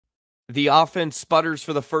The offense sputters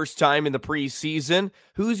for the first time in the preseason.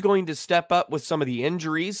 Who's going to step up with some of the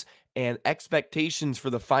injuries and expectations for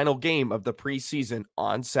the final game of the preseason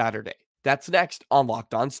on Saturday? That's next on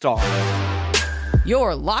Locked On Stars.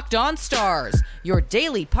 Your Locked On Stars, your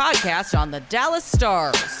daily podcast on the Dallas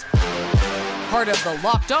Stars. Part of the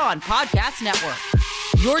Locked On Podcast Network.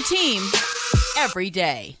 Your team every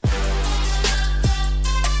day.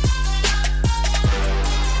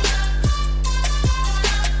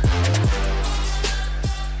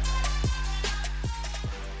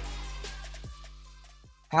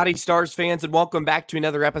 Howdy, Stars fans, and welcome back to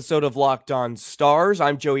another episode of Locked On Stars.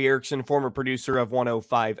 I'm Joey Erickson, former producer of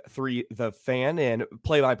 105.3 The Fan and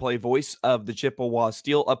play-by-play voice of the Chippewa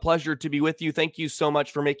Steel. A pleasure to be with you. Thank you so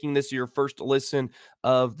much for making this your first listen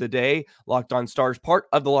of the day. Locked On Stars, part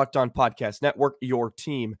of the Locked On Podcast Network, your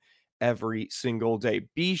team every single day.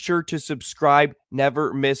 Be sure to subscribe.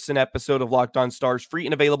 Never miss an episode of Locked On Stars, free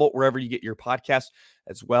and available wherever you get your podcast,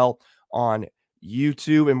 as well on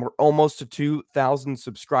YouTube, and we're almost to 2,000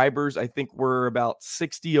 subscribers. I think we're about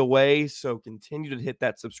 60 away, so continue to hit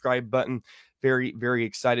that subscribe button. Very, very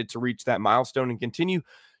excited to reach that milestone and continue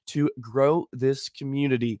to grow this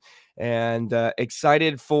community, and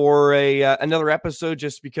excited for another episode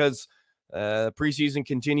just because preseason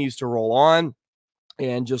continues to roll on,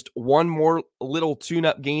 and just one more little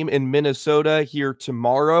tune-up game in Minnesota here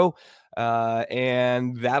tomorrow,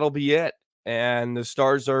 and that'll be it. And the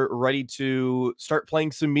Stars are ready to start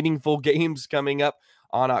playing some meaningful games coming up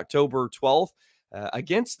on October 12th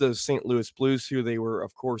against the St. Louis Blues, who they were,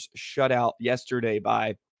 of course, shut out yesterday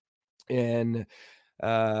by in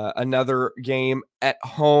another game at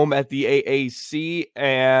home at the AAC.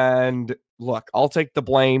 And look, I'll take the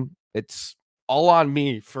blame. It's all on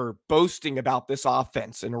me for boasting about this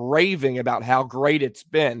offense and raving about how great it's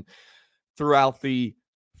been throughout the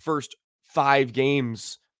first 5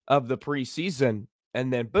 games of the preseason,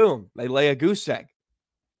 and then boom, they lay a goose egg.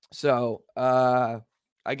 So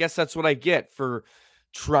I guess that's what I get for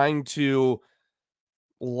trying to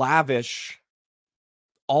lavish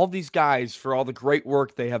all these guys for all the great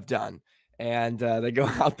work they have done. And they go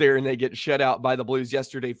out there and they get shut out by the Blues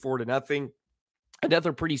yesterday 4-0.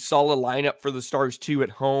 Another pretty solid lineup for the Stars too at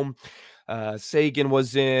home. Sagan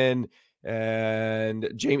was in,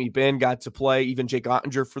 and Jamie Benn got to play, even Jake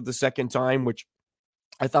Ottinger for the second time, which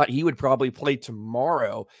I thought he would probably play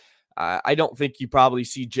tomorrow. I don't think you probably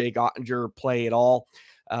see Jake Ottinger play at all.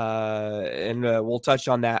 And we'll touch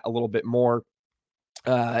on that a little bit more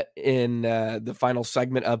in the final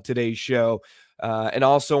segment of today's show. And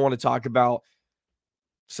also want to talk about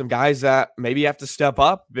some guys that maybe have to step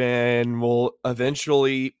up and will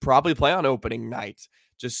eventually probably play on opening night,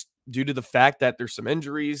 just due to the fact that there's some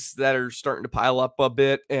injuries that are starting to pile up a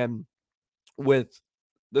bit. And with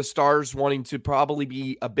the Stars wanting to probably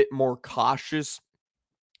be a bit more cautious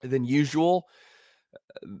than usual,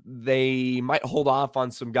 they might hold off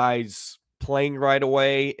on some guys playing right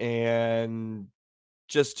away, and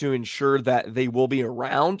just to ensure that they will be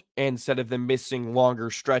around instead of them missing longer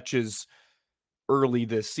stretches early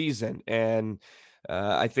this season. And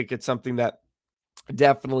I think it's something that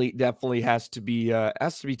definitely has to be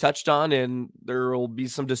touched on, and there will be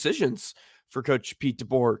some decisions for Coach Pete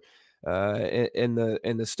DeBoer in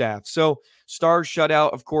the staff. So Stars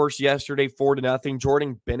shutout, of course, yesterday 4-0.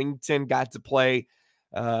 Jordan Bennington got to play,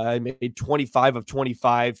 made 25 of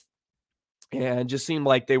 25, and just seemed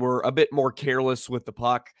like they were a bit more careless with the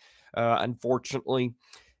puck, unfortunately.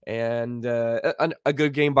 And a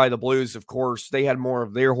good game by the Blues, of course. They had more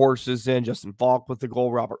of their horses in. Justin Falk with the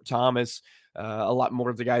goal, Robert Thomas, a lot more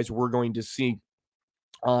of the guys we're going to see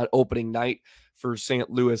on opening night for St.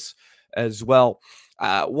 Louis as well.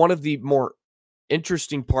 One of the more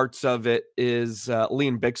interesting parts of it is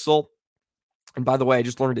Liam Bixel. And by the way, I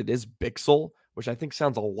just learned it is Bixel, which I think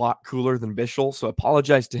sounds a lot cooler than Bischel. So I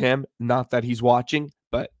apologize to him. Not that he's watching,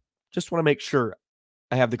 but just want to make sure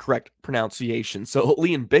I have the correct pronunciation. So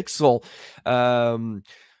Liam Bixel,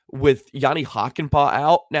 with Yanni Hakanpää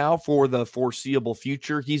out now for the foreseeable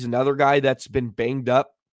future, he's another guy that's been banged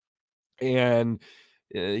up, and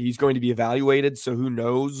he's going to be evaluated, so who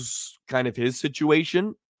knows kind of his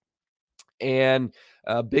situation. And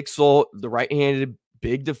Bixel, the right-handed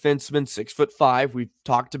big defenseman, 6'5". We've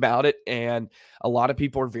talked about it, and a lot of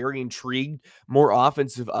people are very intrigued. More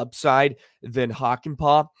offensive upside than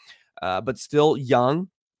Hakanpää, but still young,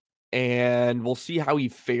 and we'll see how he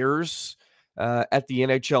fares at the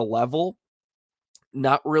NHL level.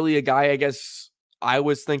 Not really a guy, I guess, I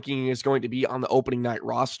was thinking is going to be on the opening night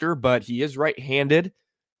roster, but he is right-handed,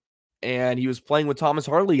 and he was playing with Thomas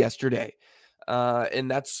Harley yesterday. And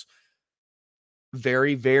that's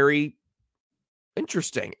very, very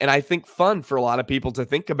Interesting. And I think fun for a lot of people to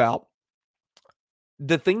think about.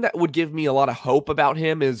 The thing that would give me a lot of hope about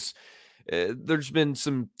him is there's been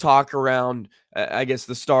some talk around, I guess,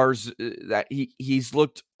 the Stars that he's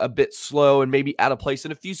looked a bit slow and maybe out of place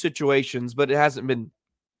in a few situations, but it hasn't been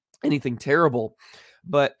anything terrible.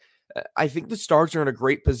 But I think the Stars are in a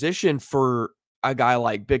great position for a guy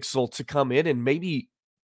like Bixel to come in and maybe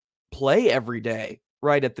play every day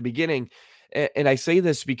right at the beginning. And I say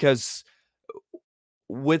this because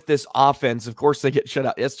with this offense, of course, they get shut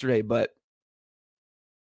out yesterday, but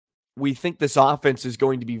we think this offense is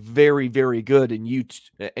going to be very, very good in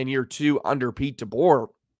year two under Pete DeBoer.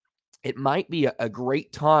 It might be a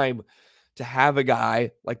great time to have a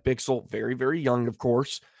guy like Bixel, very, very young, of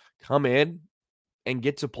course, come in and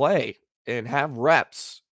get to play and have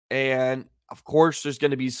reps. And of course, there's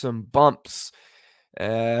going to be some bumps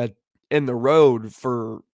in the road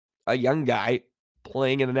for a young guy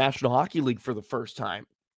playing in the National Hockey League for the first time.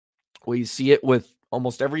 We see it with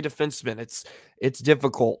almost every defenseman. It's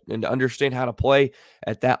difficult, and to understand how to play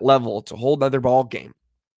at that level, it's a whole nother ball game,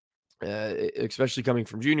 especially coming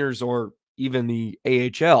from juniors or even the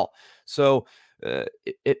AHL. So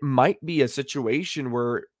it might be a situation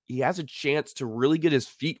where he has a chance to really get his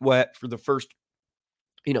feet wet for the first,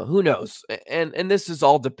 who knows? And this is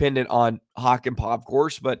all dependent on Hakanpää, of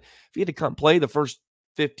course, but if he had to come play the first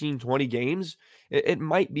 15, 20 games, it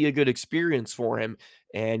might be a good experience for him.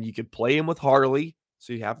 And you could play him with Harley,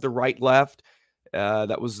 so you have the right left.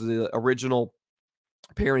 That was the original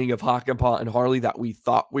pairing of Hakanpää and Harley that we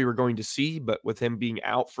thought we were going to see, but with him being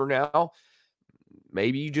out for now,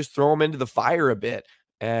 maybe you just throw him into the fire a bit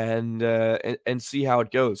and see how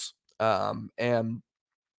it goes. And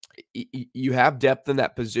you have depth in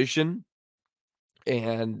that position,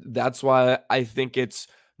 and that's why I think it's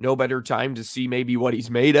no better time to see maybe what he's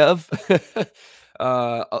made of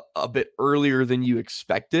a bit earlier than you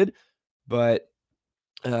expected, but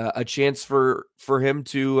a chance for him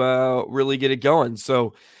to really get it going.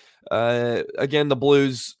 So again, the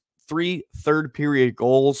Blues 3 third period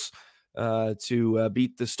goals to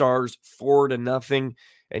beat the Stars 4-0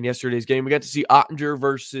 in yesterday's game. We got to see Ottinger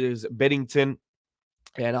versus Bennington.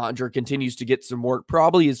 And Ottinger continues to get some work,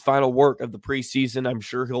 probably his final work of the preseason. I'm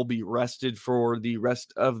sure he'll be rested for the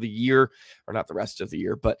rest of the year, or not the rest of the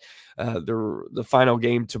year, but the final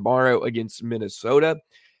game tomorrow against Minnesota.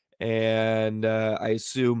 And I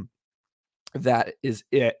assume that is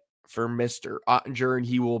it for Mr. Ottinger, and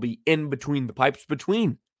he will be in between the pipes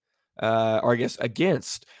or I guess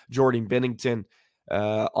against Jordan Bennington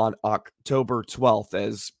on October 12th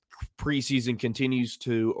as preseason continues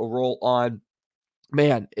to roll on.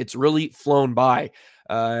 Man, it's really flown by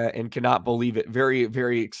and cannot believe it. Very,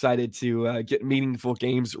 very excited to get meaningful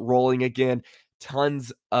games rolling again.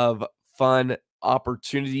 Tons of fun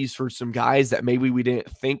opportunities for some guys that maybe we didn't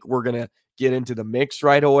think were going to get into the mix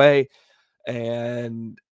right away.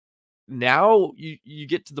 And now you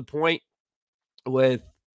get to the point with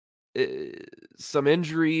some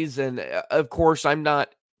injuries. And of course, I'm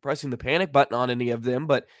not pressing the panic button on any of them,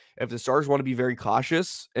 but if the Stars want to be very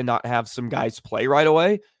cautious and not have some guys play right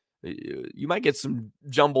away, you might get some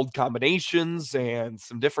jumbled combinations and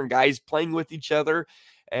some different guys playing with each other.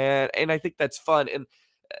 And I think that's fun. And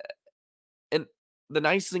the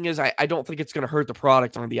nice thing is I don't think it's going to hurt the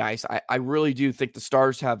product on the ice. I really do think the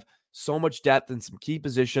Stars have so much depth in some key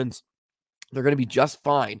positions. They're going to be just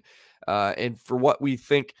fine. And for what we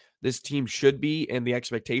think this team should be and the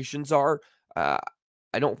expectations are,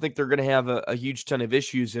 I don't think they're going to have a huge ton of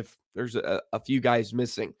issues if there's a few guys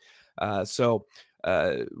missing. So,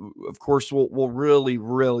 of course, we'll really,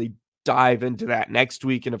 really dive into that next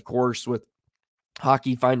week. And, of course, with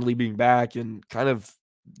hockey finally being back and kind of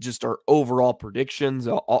just our overall predictions,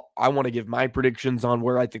 I want to give my predictions on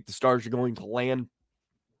where I think the Stars are going to land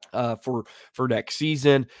for next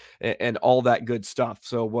season and all that good stuff.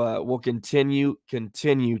 So we'll continue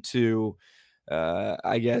to,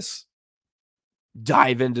 I guess,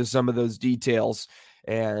 dive into some of those details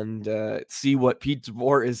and see what Pete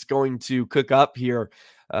DeBoer is going to cook up here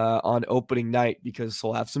on opening night, because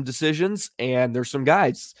he'll have some decisions and there's some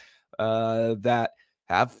guys that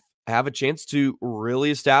have a chance to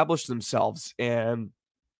really establish themselves. And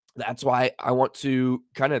that's why I want to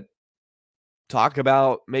kind of talk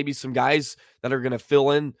about maybe some guys that are going to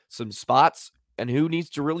fill in some spots and who needs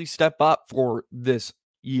to really step up for this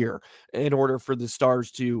year in order for the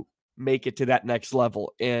Stars to make it to that next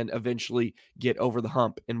level and eventually get over the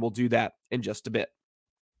hump. And we'll do that in just a bit.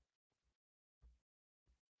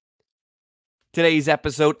 Today's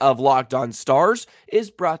episode of Locked On Stars is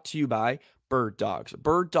brought to you by Birddogs.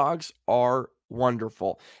 Birddogs are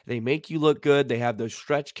wonderful. They make you look good. They have those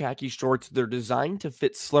stretch khaki shorts. They're designed to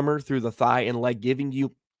fit slimmer through the thigh and leg, giving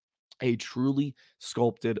you a truly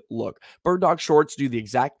sculpted look. Birddog shorts do the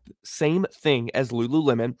exact same thing as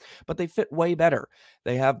Lululemon, but they fit way better.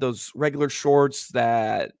 They have those regular shorts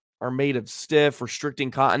that are made of stiff, restricting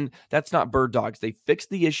cotton. That's not Birddogs. They fixed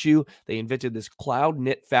the issue. They invented this cloud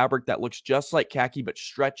knit fabric that looks just like khaki, but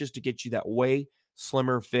stretches to get you that way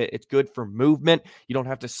slimmer fit. It's good for movement. You don't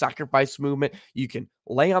have to sacrifice movement. You can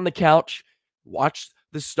lay on the couch, watch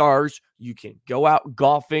the stars. You can go out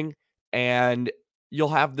golfing, and you'll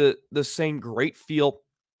have the same great feel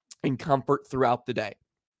and comfort throughout the day.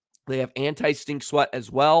 They have anti-stink sweat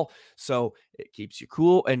as well, so it keeps you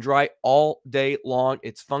cool and dry all day long.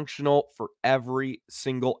 It's functional for every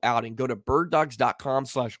single outing. Go to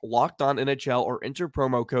birddogs.com/lockedonnhl or enter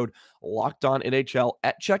promo code LockedOnNHL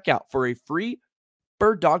at checkout for a free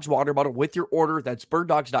Bird Dogs water bottle with your order. That's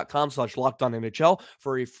birddogs.com/lockedonnhl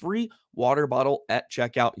for a free water bottle at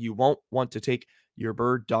checkout. You won't want to take your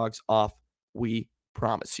Bird Dogs off. We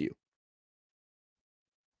promise you.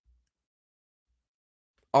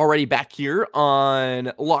 Already back here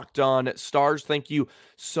on Locked On Stars. Thank you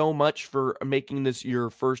so much for making this your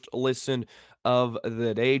first listen of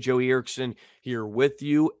the day. Joey Erickson here with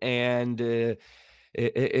you, and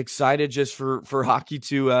excited just for hockey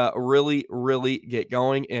to really get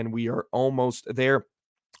going, and we are almost there.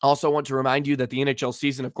 Also want to remind you that the NHL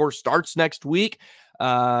season, of course, starts next week.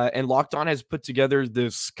 And Locked On has put together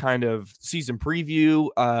this kind of season preview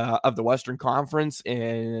of the Western Conference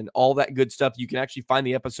and all that good stuff. You can actually find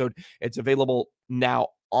the episode. It's available now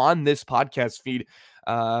on this podcast feed.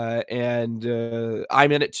 And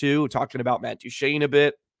I'm in it too, talking about Matt Duchene a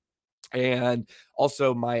bit, and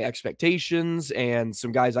also my expectations and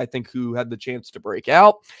some guys I think who had the chance to break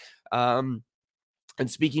out. And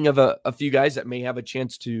speaking of a few guys that may have a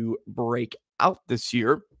chance to break out this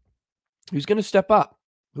year, who's going to step up?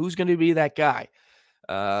 Who's going to be that guy?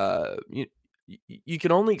 You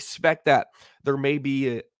can only expect that there may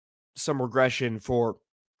be some regression for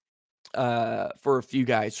a few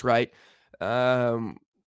guys, right?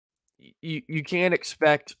 You can't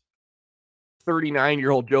expect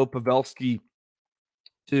 39-year-old Joe Pavelski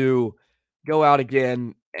to go out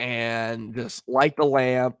again and just light the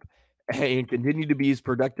lamp and continue to be as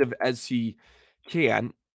productive as he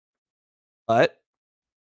can. But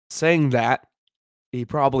saying that, he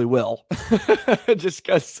probably will, just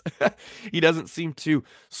because he doesn't seem to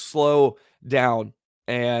slow down,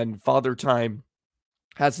 and Father Time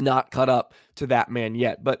has not caught up to that man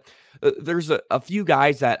yet. But there's a few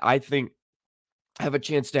guys that I think have a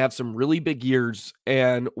chance to have some really big years,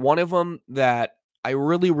 and one of them that I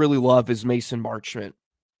really love is Mason Marchment.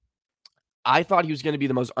 I thought he was going to be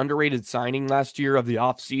the most underrated signing last year of the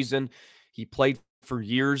offseason. He played for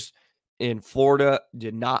years in Florida,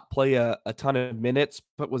 did not play a ton of minutes,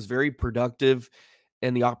 but was very productive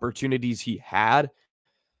in the opportunities he had.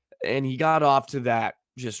 And he got off to that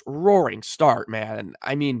just roaring start, man.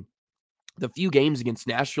 I mean, the few games against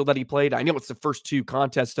Nashville that he played, I know it's the first two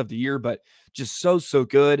contests of the year, but just so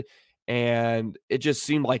good. And it just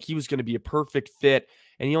seemed like he was going to be a perfect fit.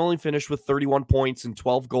 And he only finished with 31 points and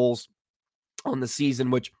 12 goals on the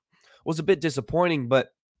season, which was a bit disappointing. But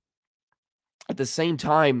at the same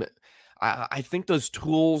time, I think those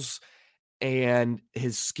tools and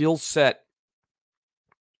his skill set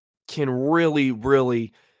can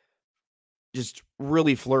really just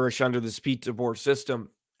really flourish under this Pete DeBoer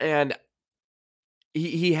system. And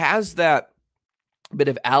he has that bit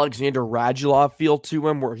of Alexander Radulov feel to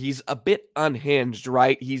him, where he's a bit unhinged,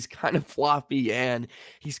 right? He's kind of floppy and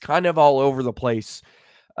he's kind of all over the place,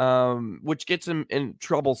 which gets him in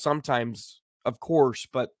trouble sometimes, of course.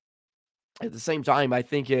 But at the same time, I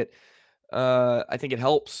think it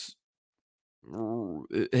helps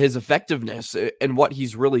his effectiveness and what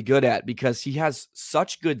he's really good at, because he has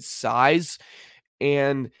such good size.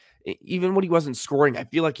 And even when he wasn't scoring, I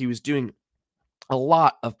feel like he was doing a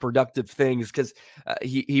lot of productive things, because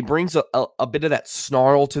he brings a bit of that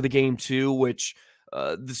snarl to the game too, which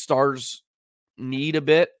the Stars need a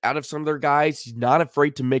bit out of some of their guys. He's not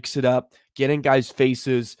afraid to mix it up, get in guys'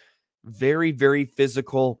 faces, very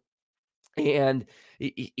physical, and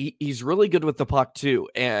he's really good with the puck too.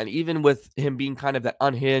 And even with him being kind of that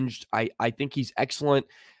unhinged, I think he's excellent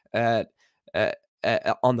at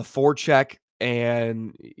on the forecheck,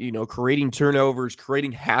 and, creating turnovers,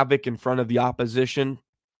 creating havoc in front of the opposition.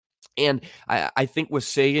 And I think with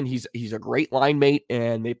Sagan, he's a great line mate,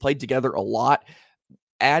 and they played together a lot.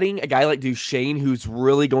 Adding a guy like Duchene, who's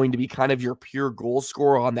really going to be kind of your pure goal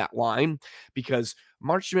scorer on that line, because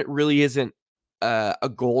Marchment really isn't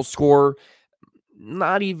a goal scorer,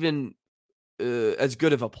 not even as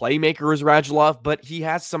good of a playmaker as Radulov, but he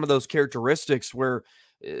has some of those characteristics where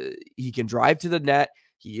he can drive to the net.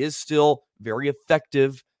 He is still very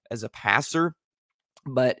effective as a passer,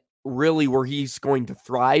 but really where he's going to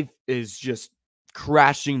thrive is just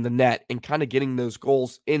crashing the net and kind of getting those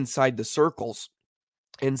goals inside the circles,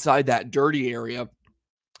 inside that dirty area.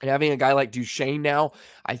 And having a guy like Duchesne now,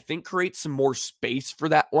 I think creates some more space for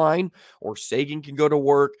that line, or Sagan can go to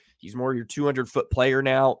work. He's more your 200-foot player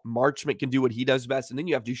now. Marchment can do what he does best. And then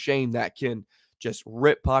you have Duchesne that can just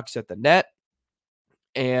rip pucks at the net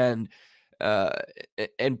and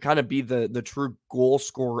kind of be the true goal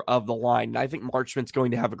scorer of the line. And I think Marchment's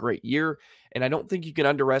going to have a great year. And I don't think you can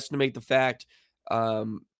underestimate the fact,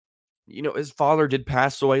 his father did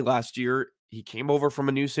pass away last year. He came over from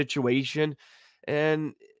a new situation.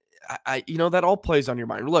 And that all plays on your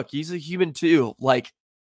mind. Look, he's a human too. Like,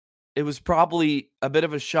 it was probably a bit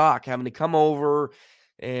of a shock having to come over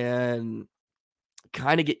and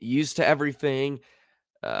kind of get used to everything.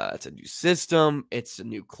 It's a new system. It's a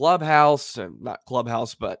new clubhouse, not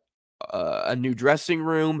clubhouse, but a new dressing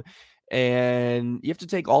room. And you have to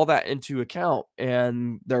take all that into account.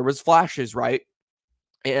 And there was flashes, right?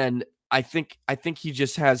 And I think he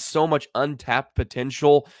just has so much untapped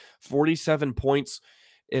potential. 47 points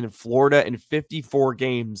in Florida in 54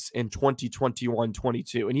 games in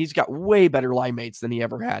 2021-22. And he's got way better line mates than he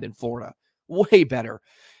ever had in Florida. Way better.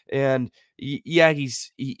 And yeah,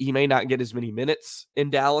 he may not get as many minutes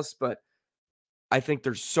in Dallas, but I think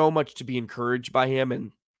there's so much to be encouraged by him.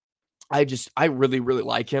 And I really, really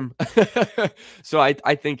like him. So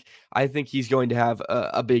I think he's going to have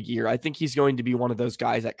a big year. I think he's going to be one of those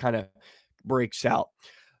guys that kind of breaks out.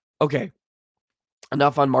 Okay,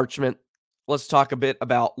 enough on Marchment. Let's talk a bit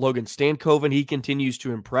about Logan Stankoven. He continues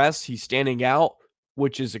to impress. He's standing out,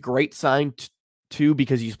 which is a great sign too,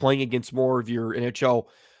 because he's playing against more of your NHL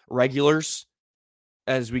regulars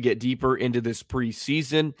as we get deeper into this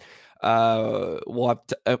preseason. We'll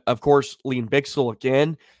have, of course, Liam Bixel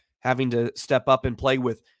again, having to step up and play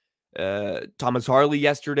with Thomas Harley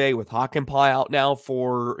yesterday, with Hakanpää out now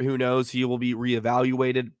for who knows, he will be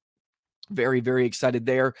reevaluated. Very, very excited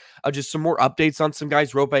there. Just some more updates on some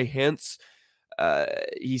guys. Rope Hintz,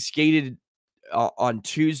 he skated on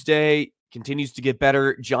Tuesday, continues to get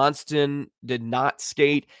better. Johnston did not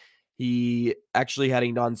skate. He actually had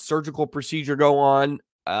a non-surgical procedure go on.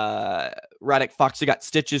 Radek Faksa got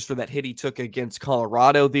stitches for that hit he took against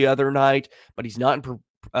Colorado the other night, but he's not in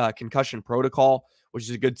concussion protocol, which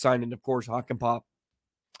is a good sign. And of course, Hakanpää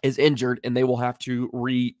is injured, and they will have to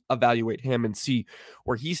reevaluate him and see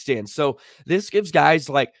where he stands. So this gives guys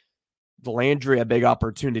like Delandry a big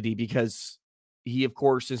opportunity, because he, of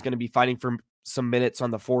course, is going to be fighting for some minutes on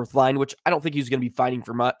the fourth line, which I don't think he's going to be fighting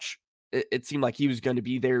for much. It seemed like he was going to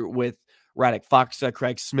be there with Radek Faksa,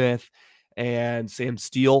 Craig Smith, and Sam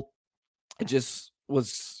Steele. It just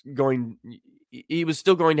was going... He was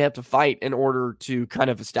still going to have to fight in order to kind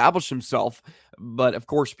of establish himself. But of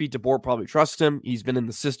course, Pete DeBoer probably trusts him. He's been in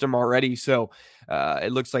the system already. So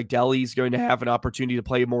it looks like Delhi's going to have an opportunity to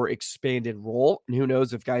play a more expanded role. And who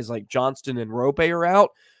knows, if guys like Johnston and Rope are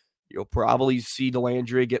out, you'll probably see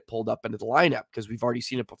Delandry get pulled up into the lineup, because we've already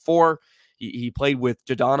seen it before. He played with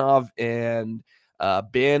Jadonov and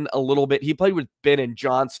Ben a little bit. He played with Ben and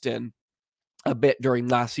Johnston a bit during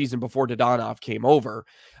last season before Dodonov came over.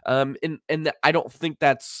 And I don't think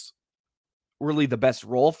that's really the best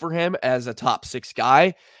role for him as a top six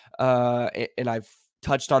guy. And I've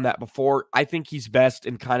touched on that before. I think he's best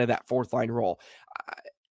in kind of that fourth line role.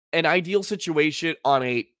 An ideal situation on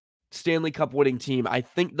a Stanley Cup winning team, I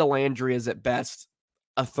think Delandry is at best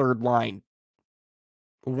a third line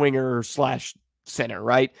winger / center,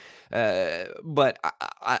 right? But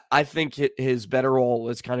I think his better role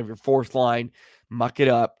is kind of your fourth line, muck it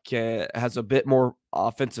up, has a bit more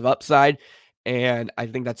offensive upside, and I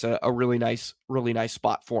think that's a really nice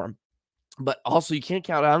spot for him. But also, you can't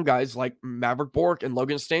count on guys like Maverick Bourque and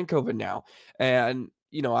Logan Stankoven now. And,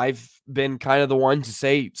 I've been kind of the one to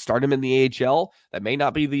say start him in the AHL. That may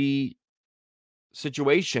not be the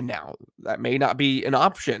situation now. That may not be an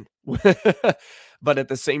option. But at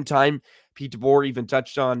the same time, Pete DeBoer even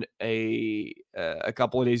touched on a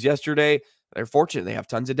couple of days yesterday. They're fortunate. They have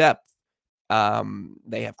tons of depth.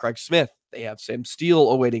 They have Craig Smith. They have Sam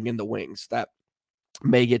Steele awaiting in the wings that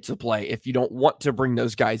may get to play if you don't want to bring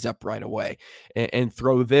those guys up right away and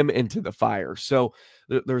throw them into the fire. So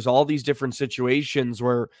there's all these different situations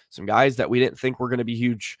where some guys that we didn't think were going to be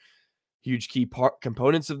huge key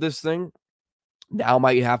components of this thing now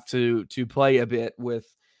might have to play a bit with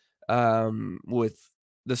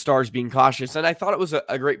the Stars being cautious. And I thought it was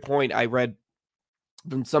a great point I read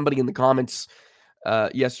from somebody in the comments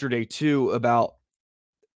yesterday too about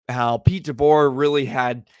how Pete DeBoer really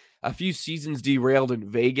had a few seasons derailed in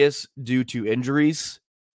Vegas due to injuries.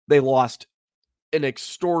 They lost an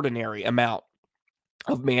extraordinary amount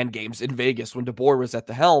of man games in Vegas when DeBoer was at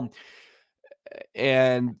the helm.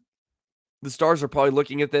 And the Stars are probably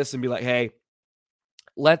looking at this and be like, hey,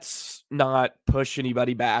 let's not push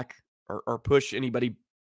anybody back or push anybody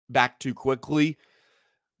back too quickly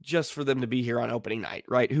just for them to be here on opening night,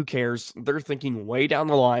 right? Who cares? They're thinking way down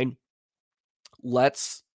the line.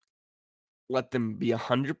 Let's let them be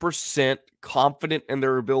 100% confident in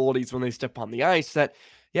their abilities when they step on the ice. That,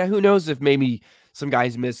 yeah, who knows if maybe some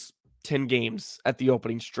guys miss 10 games at the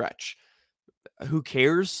opening stretch. Who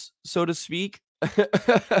cares, so to speak?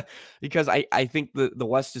 Because I think the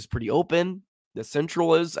West is pretty open. The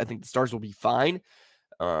Central is. I think the Stars will be fine.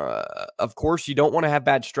 Of course, you don't want to have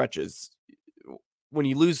bad stretches. When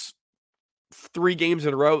you lose 3 games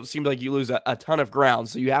in a row, it seems like you lose a ton of ground.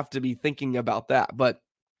 So you have to be thinking about that. But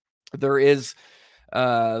there is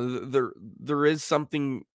there is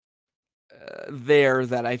something there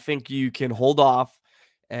that I think you can hold off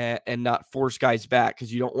and not force guys back,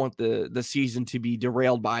 because you don't want the season to be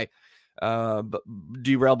derailed by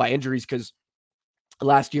injuries, because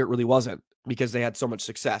last year it really wasn't, because they had so much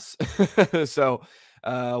success. So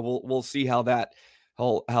we'll see how that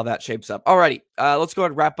shapes up. Alrighty, let's go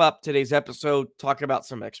ahead and wrap up today's episode, talking about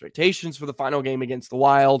some expectations for the final game against the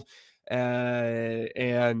Wild,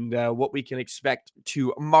 and what we can expect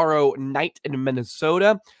tomorrow night in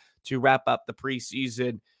Minnesota to wrap up the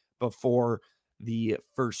preseason before the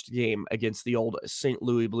first game against the old St.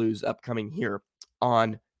 Louis Blues upcoming here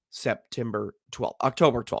on October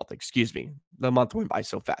 12th, excuse me. The month went by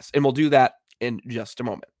so fast, and we'll do that in just a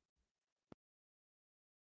moment.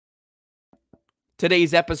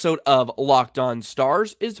 Today's episode of Locked On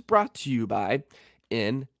Stars is brought to you by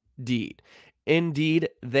Indeed. Indeed,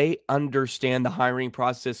 they understand the hiring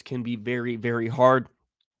process can be very, very hard,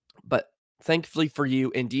 but thankfully for you,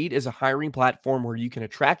 Indeed is a hiring platform where you can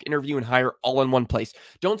attract, interview, and hire all in one place.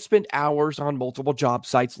 Don't spend hours on multiple job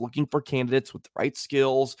sites looking for candidates with the right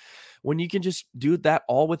skills when you can just do that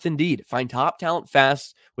all with Indeed. Find top talent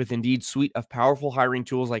fast with Indeed's suite of powerful hiring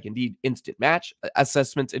tools like Indeed Instant Match,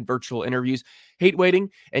 assessments, and virtual interviews. Hate waiting?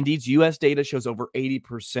 Indeed's U.S. data shows over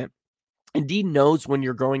 80%. Indeed knows when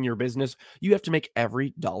you're growing your business, you have to make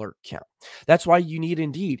every dollar count. That's why you need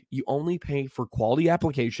Indeed. You only pay for quality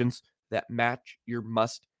applications that match your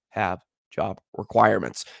must-have job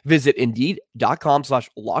requirements. Visit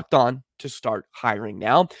Indeed.com/lockedon to start hiring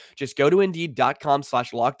now. Just go to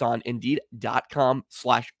Indeed.com/lockedon,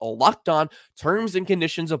 Indeed.com/lockedon. Terms and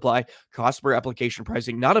conditions apply. Cost per application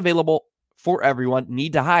pricing not available for everyone.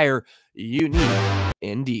 Need to hire? You need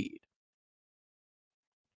Indeed.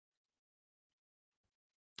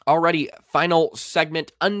 Alrighty, final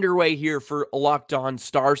segment underway here for Locked On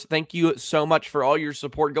Stars. Thank you so much for all your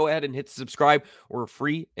support. Go ahead and hit subscribe. We're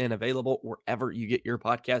free and available wherever you get your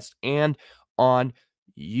podcast and on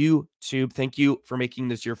YouTube. Thank you for making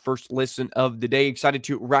this your first listen of the day. Excited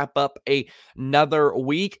to wrap up another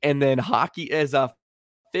week, and then hockey is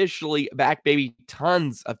officially back, baby.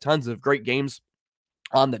 Tons of great games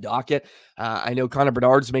on the docket. I know Connor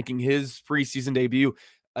Bedard's making his preseason debut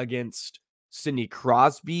against Sidney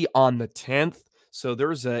Crosby on the 10th. So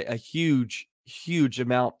there's a huge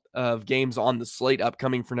amount of games on the slate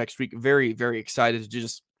upcoming for next week. Very, very excited to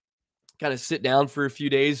just kind of sit down for a few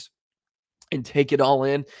days and take it all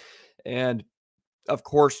in. And of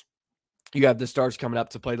course, you have the Stars coming up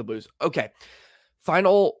to play the Blues. Okay.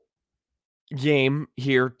 Final game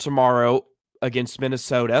here tomorrow against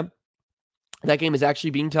Minnesota. That game is actually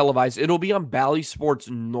being televised. It'll be on Bally Sports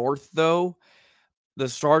North, though. The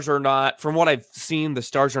Stars are not, from what I've seen, the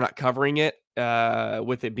Stars are not covering it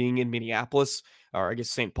with it being in Minneapolis, or I guess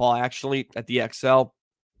St. Paul, actually, at the XL.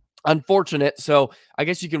 Unfortunate. So I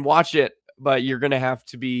guess you can watch it, but you're going to have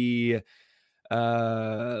to be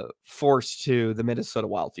forced to the Minnesota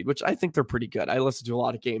Wild feed, which I think they're pretty good. I listened to a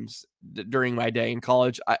lot of games during my day in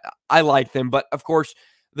college. I like them, but of course,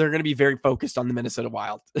 they're going to be very focused on the Minnesota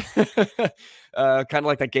Wild. Kind of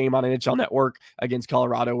like that game on NHL Network against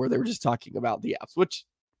Colorado where they were just talking about the Avs, which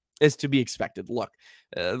is to be expected. Look,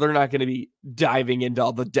 they're not going to be diving into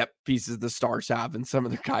all the depth pieces the Stars have and some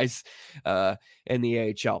of their guys in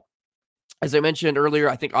the AHL. As I mentioned earlier,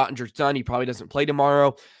 I think Ottinger's done. He probably doesn't play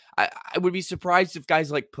tomorrow. I would be surprised if guys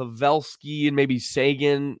like Pavelski and maybe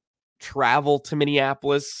Sagan travel to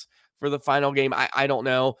Minneapolis for the final game. I don't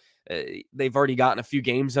know. They've already gotten a few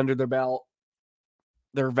games under their belt.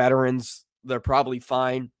 They're veterans. They're probably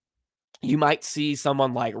fine. You might see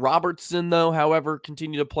someone like Robertson, though, however,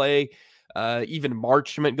 continue to play even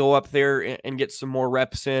Marchment go up there and get some more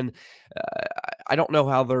reps in. I don't know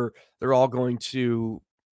how they're all going to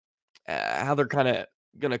how they're gonna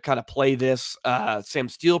play this. Sam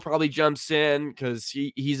Steele probably jumps in because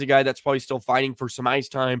he's a guy that's probably still fighting for some ice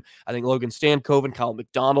time. I think Logan Stankov and Kyle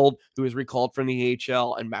McDonald, who is recalled from the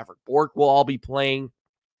AHL, and Maverick Bork will all be playing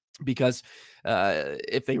because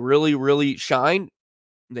if they really, really shine,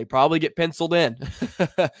 they probably get penciled in.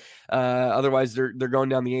 Otherwise, they're going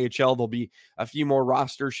down the AHL. There'll be a few more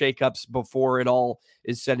roster shakeups before it all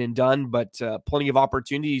is said and done, but plenty of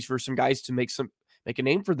opportunities for some guys to make a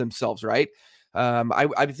name for themselves, right?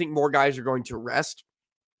 I think more guys are going to rest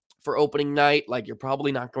for opening night. Like, you're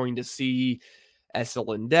probably not going to see Essa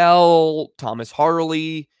Lindell, Thomas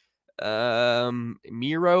Harley,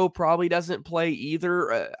 Miro probably doesn't play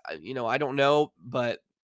either. I don't know, but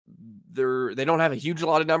they don't have a huge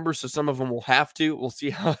lot of numbers, so some of them will have to. We'll see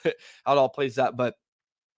how it all plays out, but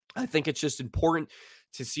I think it's just important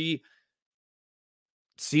to see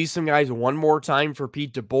some guys one more time for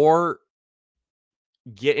Pete DeBoer,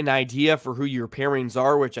 get an idea for who your pairings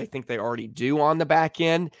are, which I think they already do on the back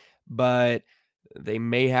end, but they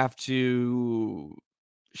may have to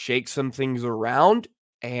shake some things around.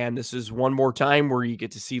 And this is one more time where you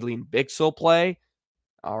get to see Liam Bixel play.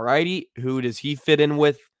 All righty. Who does he fit in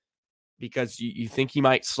with? Because you think he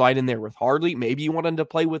might slide in there with Harley. Maybe you want him to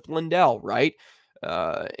play with Lindell, right?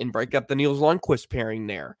 And break up the Niels Lundqvist pairing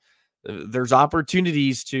there. There's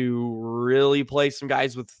opportunities to really play some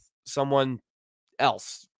guys with someone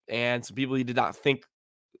else and some people you did not think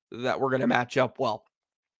that were going to match up well.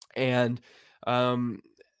 And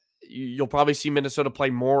you'll probably see Minnesota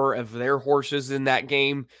play more of their horses in that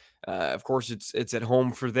game. Of course, it's at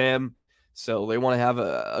home for them, so they want to have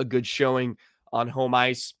a good showing on home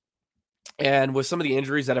ice. And with some of the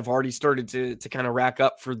injuries that have already started to kind of rack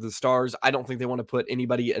up for the Stars, I don't think they want to put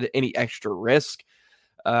anybody at any extra risk.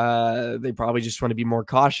 They probably just want to be more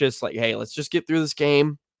cautious. Like, hey, let's just get through this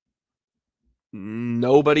game.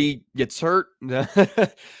 Nobody gets hurt,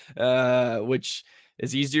 which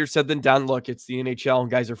is easier said than done. Look, it's the NHL and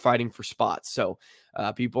guys are fighting for spots. So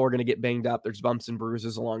people are going to get banged up. There's bumps and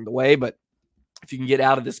bruises along the way. But if you can get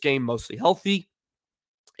out of this game mostly healthy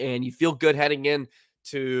and you feel good heading in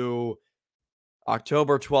to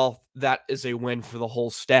October 12th, that is a win for the whole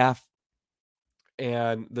staff.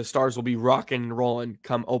 And the Stars will be rocking and rolling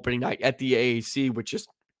come opening night at the AAC, which is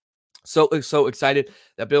so excited.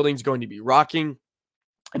 That building's going to be rocking.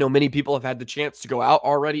 I know many people have had the chance to go out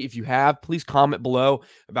already. If you have, please comment below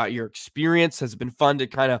about your experience. Has it been fun to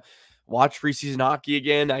kind of watch preseason hockey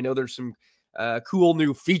again? I know there's some cool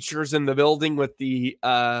new features in the building with the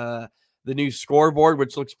new scoreboard,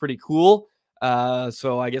 which looks pretty cool.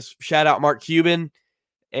 So I guess shout out Mark Cuban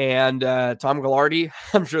and Tom Ghilardi.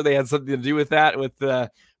 I'm sure they had something to do with that, with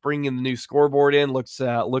bringing the new scoreboard in. Looks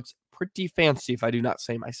pretty fancy, if I do not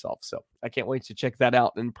say myself. So I can't wait to check that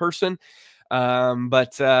out in person.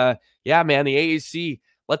 Yeah, man, the AAC,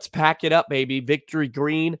 let's pack it up, baby. Victory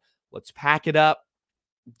Green, let's pack it up.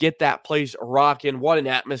 Get that place rocking. What an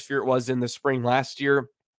atmosphere it was in the spring last year.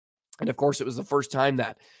 And of course, it was the first time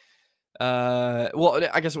that, well,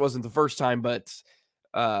 I guess it wasn't the first time, but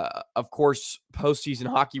of course, postseason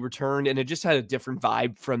hockey returned, and it just had a different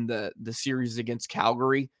vibe from the series against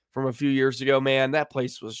Calgary from a few years ago. Man, that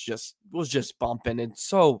place was just bumping, and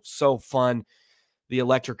so fun. The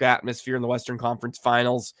electric atmosphere in the Western Conference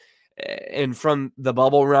Finals, and from the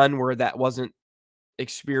bubble run where that wasn't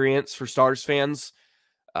experience for Stars fans,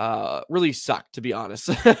 really sucked, to be honest.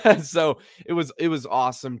 So it was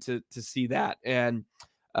awesome to see that, and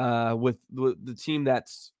with the team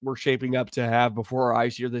that's we're shaping up to have before our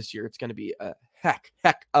eyes here this year, it's going to be a heck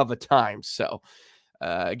of a time. So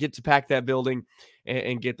get to pack that building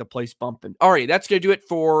and get the place bumping. All right, that's going to do it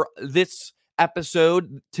for this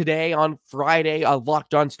episode today on Friday of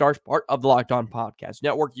Locked On Stars, part of the Locked On Podcast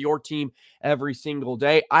Network, your team every single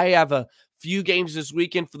day. I have a few games this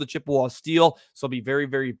weekend for the Chippewa Steel, so I'll be very,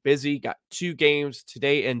 very busy. Got 2 games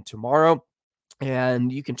today and tomorrow.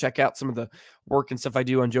 And you can check out some of the work and stuff I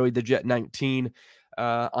do on Joey the Jet 19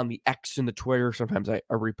 on the X and the Twitter. Sometimes I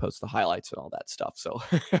repost the highlights and all that stuff. So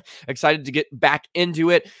excited to get back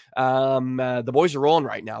into it. The boys are rolling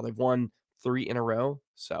right now. They've won 3 in a row.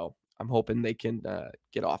 So I'm hoping they can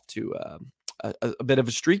get off to a bit of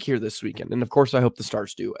a streak here this weekend. And of course, I hope the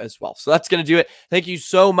Stars do as well. So that's going to do it. Thank you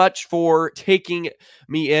so much for taking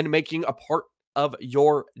me in, making a part of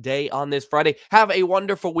your day on this Friday. Have a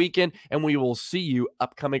wonderful weekend, and we will see you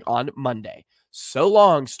upcoming on Monday. So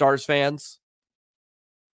long, Stars fans.